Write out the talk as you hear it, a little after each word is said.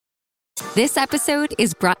This episode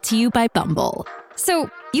is brought to you by Bumble.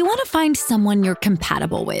 So, you want to find someone you're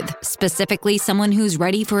compatible with, specifically someone who's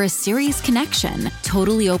ready for a serious connection,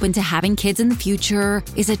 totally open to having kids in the future,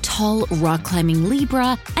 is a tall, rock-climbing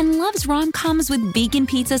Libra, and loves rom-coms with vegan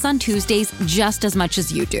pizzas on Tuesdays just as much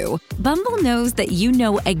as you do. Bumble knows that you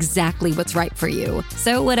know exactly what's right for you.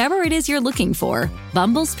 So whatever it is you're looking for,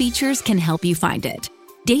 Bumble's features can help you find it.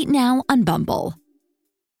 Date now on Bumble.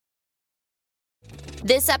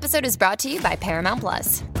 This episode is brought to you by Paramount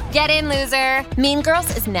Plus. Get in, loser! Mean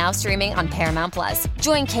Girls is now streaming on Paramount Plus.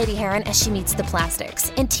 Join Katie Heron as she meets the plastics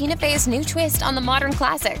in Tina Fey's new twist on the modern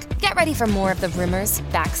classic. Get ready for more of the rumors,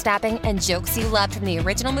 backstabbing, and jokes you loved from the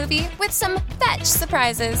original movie with some fetch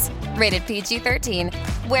surprises. Rated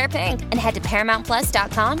PG-13. Wear pink and head to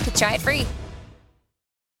ParamountPlus.com to try it free.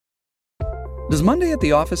 Does Monday at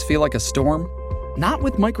the office feel like a storm? Not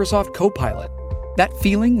with Microsoft Copilot. That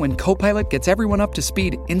feeling when Copilot gets everyone up to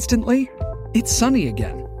speed instantly? It's sunny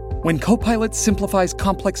again. When Copilot simplifies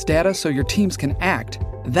complex data so your teams can act,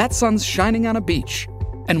 that sun's shining on a beach.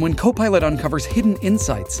 And when Copilot uncovers hidden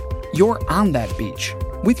insights, you're on that beach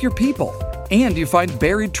with your people, and you find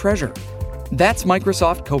buried treasure. That's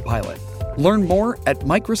Microsoft Copilot. Learn more at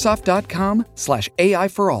Microsoft.com/AI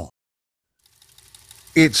for all.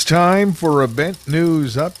 It's time for a Bent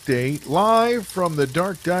News Update, live from the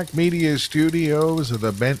Dark Doc Media Studios of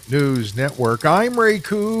the Bent News Network. I'm Ray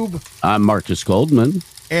Koob. I'm Marcus Goldman.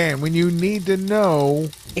 And when you need to know...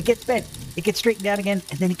 It gets bent, it gets straightened out again,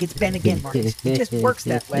 and then it gets bent again, Marcus. It just works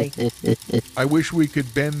that way. I wish we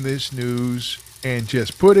could bend this news and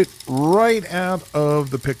just put it right out of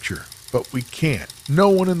the picture, but we can't. No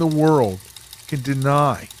one in the world can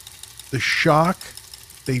deny the shock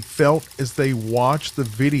they felt as they watched the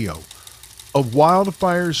video of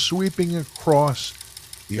wildfires sweeping across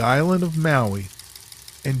the island of Maui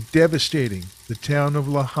and devastating the town of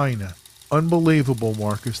Lahaina. Unbelievable,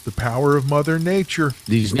 Marcus, the power of Mother Nature.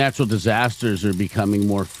 These natural disasters are becoming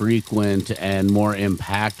more frequent and more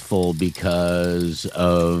impactful because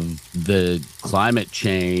of the climate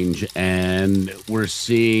change, and we're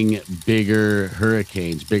seeing bigger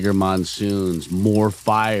hurricanes, bigger monsoons, more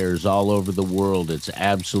fires all over the world. It's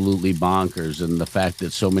absolutely bonkers, and the fact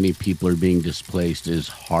that so many people are being displaced is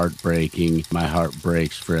heartbreaking. My heart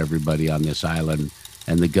breaks for everybody on this island,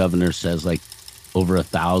 and the governor says, over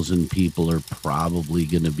 1,000 people are probably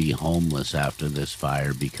going to be homeless after this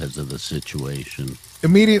fire because of the situation.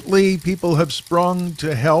 Immediately, people have sprung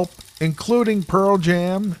to help, including Pearl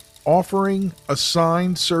Jam, offering a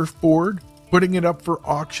signed surfboard, putting it up for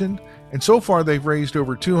auction, and so far they've raised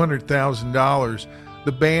over $200,000.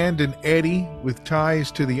 The band and Eddie, with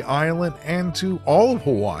ties to the island and to all of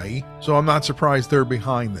Hawaii, so I'm not surprised they're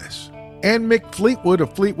behind this. And Mick Fleetwood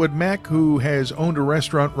of Fleetwood Mac, who has owned a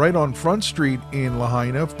restaurant right on Front Street in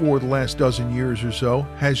Lahaina for the last dozen years or so,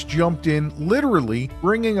 has jumped in, literally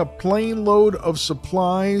bringing a plane load of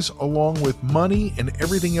supplies along with money and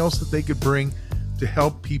everything else that they could bring to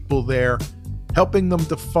help people there, helping them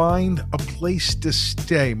to find a place to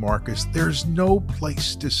stay, Marcus. There's no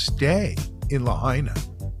place to stay in Lahaina.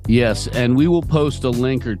 Yes, and we will post a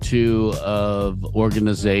link or two of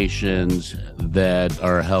organizations that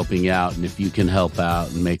are helping out. And if you can help out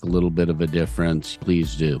and make a little bit of a difference,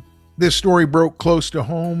 please do. This story broke close to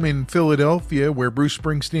home in Philadelphia, where Bruce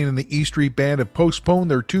Springsteen and the E Street Band have postponed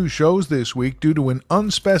their 2 shows this week due to an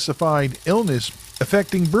unspecified illness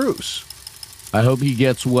affecting Bruce. I hope he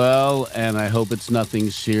gets well, and I hope it's nothing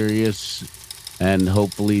serious. And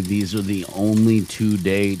hopefully these are the only 2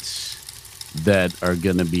 dates that are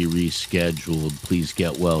going to be rescheduled. Please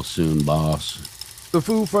get well soon, boss. The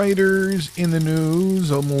Foo Fighters in the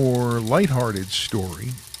news, a more lighthearted story.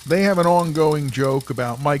 They have an ongoing joke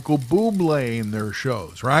about Michael Buble in their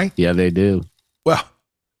shows, right? Yeah, they do. Well,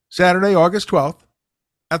 Saturday, August 12th,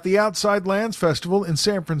 at the Outside Lands Festival in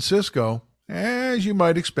San Francisco, as you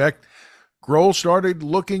might expect, Grohl started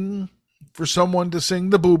looking for someone to sing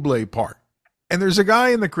the Buble part. And there's a guy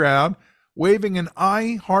in the crowd waving an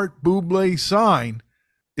I Heart Buble sign.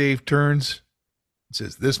 Dave turns and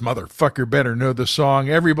says, "This motherfucker better know the song."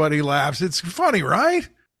 Everybody laughs. It's funny, right?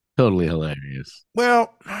 Totally hilarious.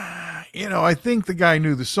 Well, I think the guy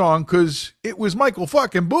knew the song because it was Michael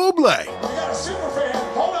fucking Buble. We got a super fan.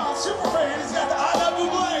 Hold on, super fan. He's got the I Love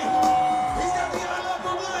Buble. He's got the I Love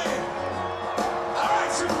Buble. All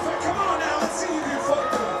right, super fan, come on now. Let's see you get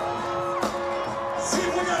fucked up. See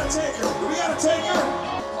if we got a taker. Do we got a taker?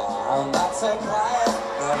 I'm not so quiet,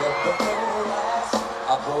 I let the pain last.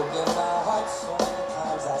 I've broken my heart so many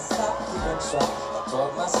times I stopped keeping track. I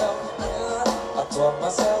taught myself in, I taught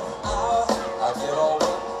myself out. I get all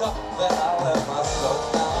worked up, then I let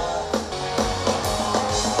myself down.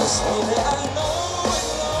 Maybe I know in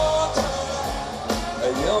the long term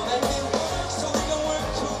you'll make me work so we can work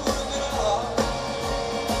to it all.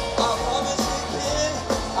 I promise you, kid,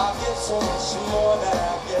 I'll get so much more than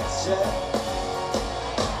I get you.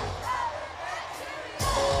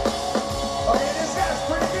 Okay, this guy's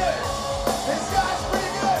pretty good. This guy's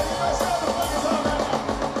pretty good. You must know the fuck is on right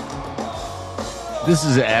now. This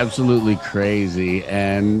is absolutely crazy.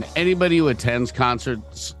 And anybody who attends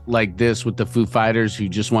concerts like this with the Foo Fighters who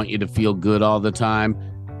just want you to feel good all the time,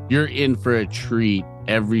 you're in for a treat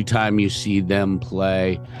every time you see them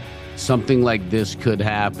play. Something like this could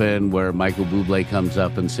happen where Michael Buble comes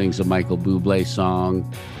up and sings a Michael Buble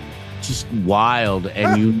song. Just wild.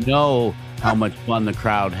 And you know how much fun the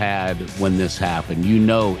crowd had when this happened. You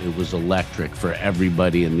know it was electric for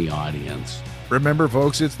everybody in the audience. Remember,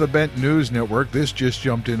 folks, it's the Bent News Network. This just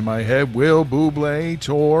jumped into my head. Will Buble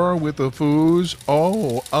tour with the Foos?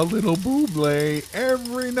 Oh, a little Buble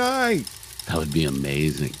every night. That would be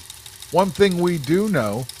amazing. One thing we do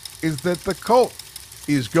know is that the Cult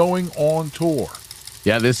is going on tour.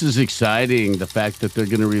 Yeah, this is exciting. The fact that they're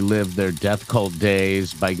going to relive their Death Cult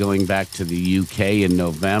days by going back to the UK in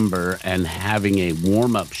November and having a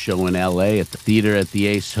warm-up show in LA at the Theater at the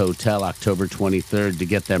Ace Hotel October 23rd to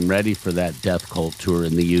get them ready for that Death Cult tour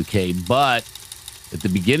in the UK. But at the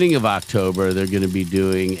beginning of October, they're going to be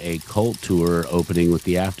doing a Cult tour opening with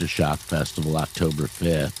the Aftershock Festival October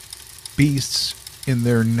 5th. Beasts in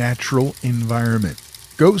their natural environment.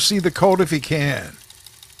 Go see the Cult if you can.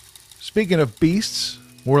 Speaking of beasts,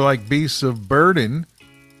 more like beasts of burden,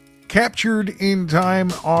 captured in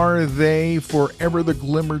time are they, forever the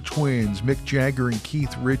Glimmer Twins, Mick Jagger and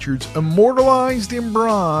Keith Richards, immortalized in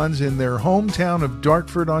bronze in their hometown of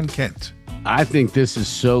Dartford-on-Kent. I think this is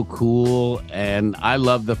so cool, and I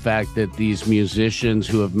love the fact that these musicians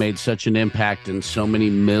who have made such an impact in so many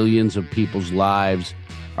millions of people's lives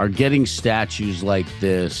are getting statues like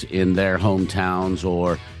this in their hometowns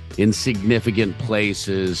or in significant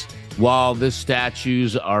places. While the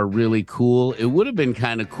statues are really cool, it would have been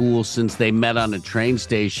kind of cool since they met on a train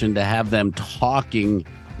station to have them talking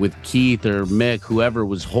with Keith or Mick, whoever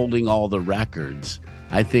was holding all the records.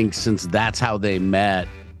 I think since that's how they met,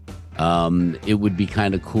 it would be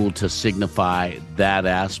kind of cool to signify that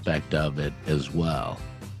aspect of it as well.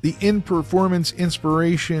 The in-performance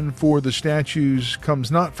inspiration for the statues comes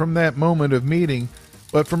not from that moment of meeting,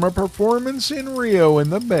 but from a performance in Rio in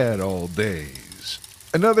the bad old days.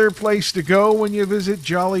 Another place to go when you visit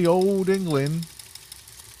jolly old England.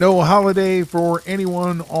 No holiday for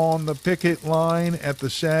anyone on the picket line at the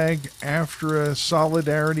SAG-AFTRA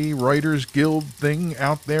Solidarity Writers Guild thing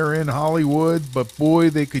out there in Hollywood, but boy,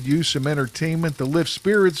 they could use some entertainment to lift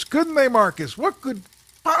spirits, couldn't they, Marcus? What could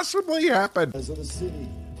possibly happen? Of the city,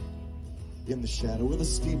 in the shadow of the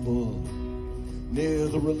steeple, near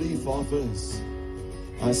the relief office,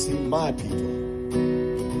 I see my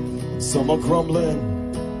people. Some are grumbling,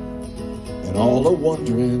 and all are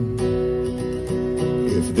wondering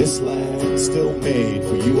if this land's still made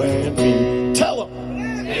for you and me. Tell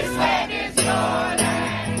them! This land is your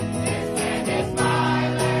land. This land is my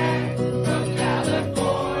land. From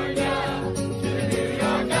California to the New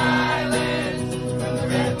York Islands, from the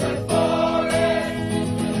redwood forest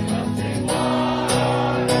to the melting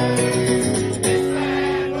water. This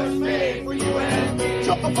land was made for you and me.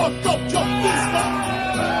 Jump the fuck up, jump this time!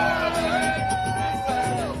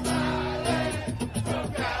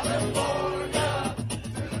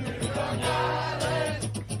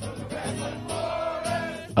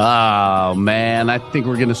 Oh, man, I think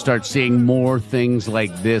we're going to start seeing more things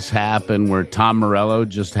like this happen where Tom Morello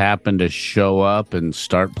just happened to show up and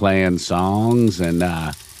start playing songs and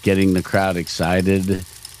getting the crowd excited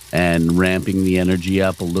and ramping the energy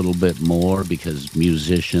up a little bit more because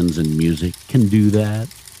musicians and music can do that.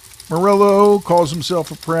 Morello calls himself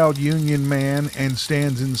a proud union man and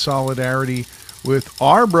stands in solidarity with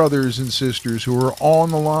our brothers and sisters who are on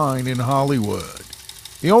the line in Hollywood.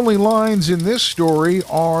 The only lines in this story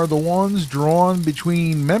are the ones drawn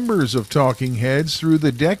between members of Talking Heads through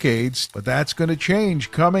the decades, but that's going to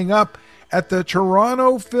change coming up at the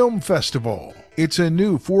Toronto Film Festival. It's a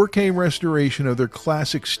new 4K restoration of their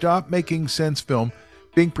classic Stop Making Sense film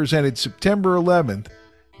being presented September 11th,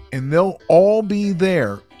 and they'll all be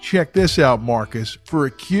there. Check this out, Marcus, for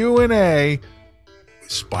a Q&A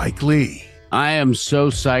with Spike Lee. I am so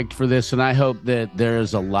psyched for this, and I hope that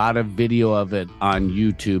there's a lot of video of it on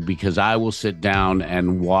YouTube because I will sit down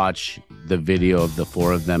and watch the video of the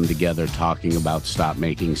four of them together talking about Stop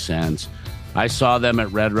Making Sense. I saw them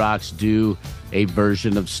at Red Rocks do a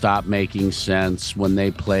version of Stop Making Sense when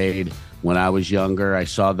they played when I was younger. I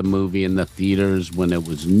saw the movie in the theaters when it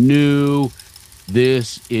was new.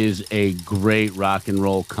 This is a great rock and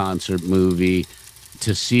roll concert movie.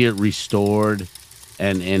 To see it restored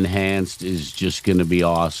and enhanced is just going to be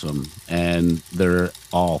awesome. And they're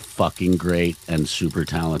all fucking great and super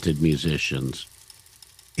talented musicians.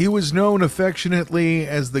 He was known affectionately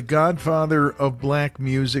as the godfather of black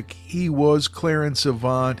music. He was Clarence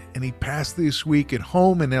Avant, and he passed this week at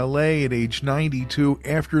home in L.A. at age 92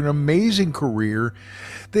 after an amazing career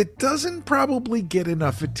that doesn't probably get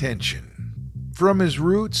enough attention. From his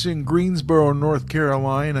roots in Greensboro, North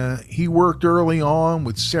Carolina, he worked early on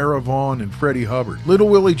with Sarah Vaughan and Freddie Hubbard, Little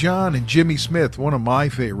Willie John and Jimmy Smith, one of my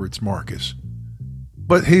favorites, Marcus.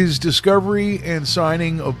 But his discovery and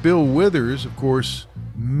signing of Bill Withers, of course,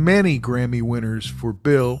 many Grammy winners for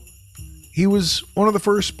Bill. He was one of the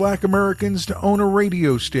first black Americans to own a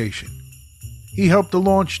radio station. He helped to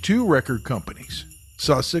launch 2 record companies,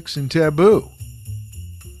 Sussex and Taboo.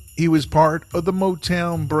 He was part of the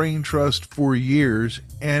Motown Brain Trust for years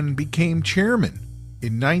and became chairman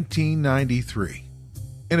in 1993.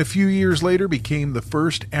 And a few years later became the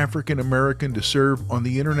first African American to serve on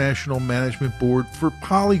the International Management Board for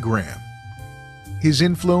Polygram. His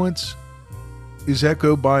influence is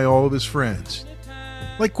echoed by all of his friends,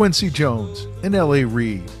 like Quincy Jones and L.A.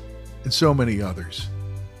 Reid and so many others.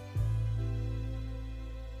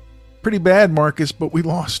 Pretty bad, Marcus, but we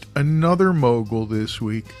lost another mogul this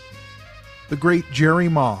week. The great Jerry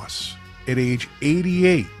Moss at age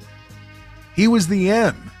 88. He was the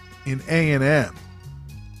M in A&M,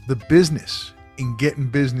 the business in getting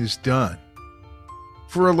business done.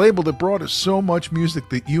 For a label that brought us so much music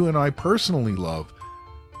that you and I personally love,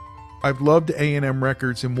 I've loved A&M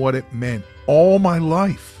Records and what it meant all my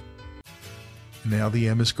life. Now the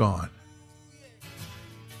M is gone.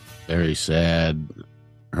 Very sad.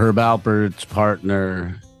 Herb Alpert's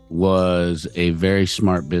partner was a very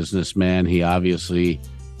smart businessman. He obviously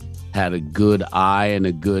had a good eye and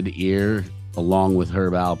a good ear, along with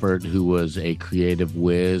Herb Alpert, who was a creative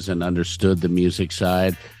whiz and understood the music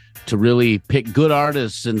side, to really pick good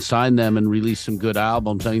artists and sign them and release some good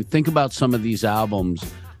albums. I mean, think about some of these albums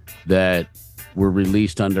that were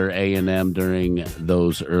released under A&M during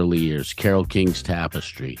those early years. Carole King's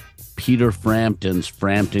Tapestry, Peter Frampton's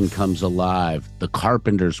Frampton Comes Alive. The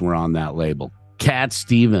Carpenters were on that label. Cat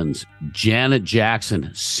Stevens, Janet Jackson,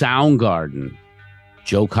 Soundgarden,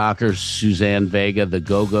 Joe Cocker, Suzanne Vega, The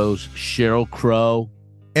Go-Go's, Sheryl Crow.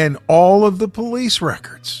 And all of the Police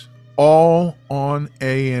records, all on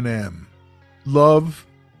A&M. Love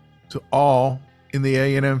to all in the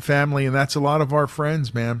A&M family, and that's a lot of our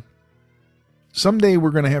friends, man. Someday we're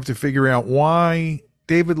going to have to figure out why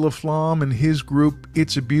David LaFlamme and his group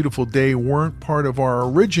It's a Beautiful Day weren't part of our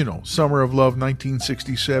original Summer of Love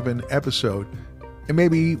 1967 episode. And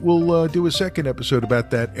maybe we'll do a second episode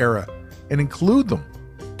about that era and include them.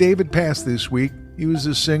 David passed this week. He was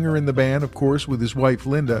a singer in the band, of course, with his wife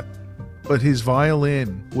Linda, but his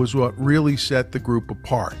violin was what really set the group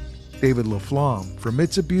apart. David LaFlamme from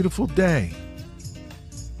It's a Beautiful Day.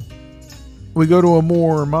 We go to a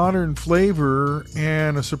more modern flavor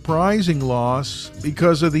and a surprising loss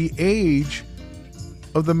because of the age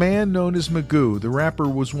of the man known as Magoo. The rapper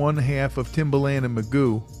was one half of Timbaland and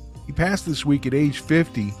Magoo. He passed this week at age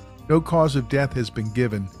 50. No cause of death has been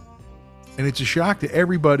given. And it's a shock to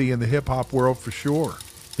everybody in the hip-hop world for sure.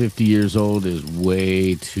 50 years old is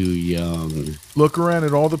way too young. Look around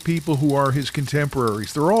at all the people who are his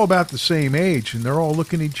contemporaries. They're all about the same age, and they're all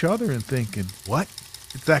looking at each other and thinking, what?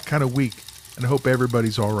 It's that kind of week. And I hope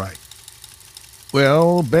everybody's all right.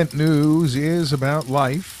 Well, Bent News is about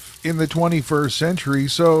life in the 21st century,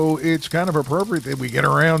 so it's kind of appropriate that we get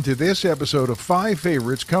around to this episode of 5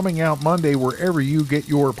 Favorites coming out Monday wherever you get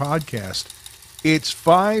your podcast. It's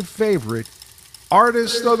 5 Favorite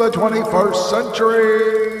Artists of the 21st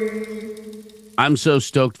Century. I'm so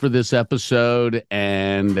stoked for this episode,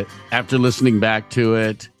 and after listening back to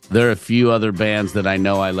it, there are a few other bands that I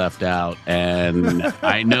know I left out, and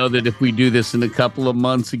I know that if we do this in a couple of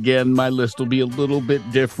months again, my list will be a little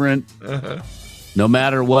bit different. No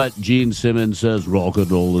matter what Gene Simmons says, rock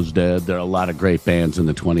and roll is dead, there are a lot of great bands in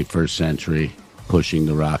the 21st century pushing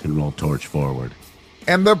the rock and roll torch forward.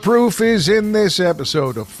 And the proof is in this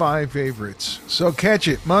episode of 5 Favorites. So catch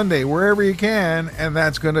it Monday wherever you can, and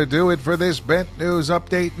that's going to do it for this Bent News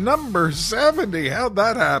Update number 70. How'd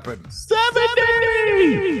that happen?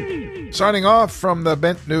 70! Signing off from the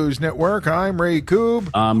Bent News Network, I'm Ray Koob.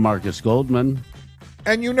 I'm Marcus Goldman.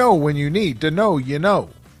 And you know when you need to know, you know.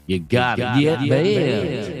 You gotta get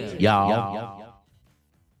bent, y'all.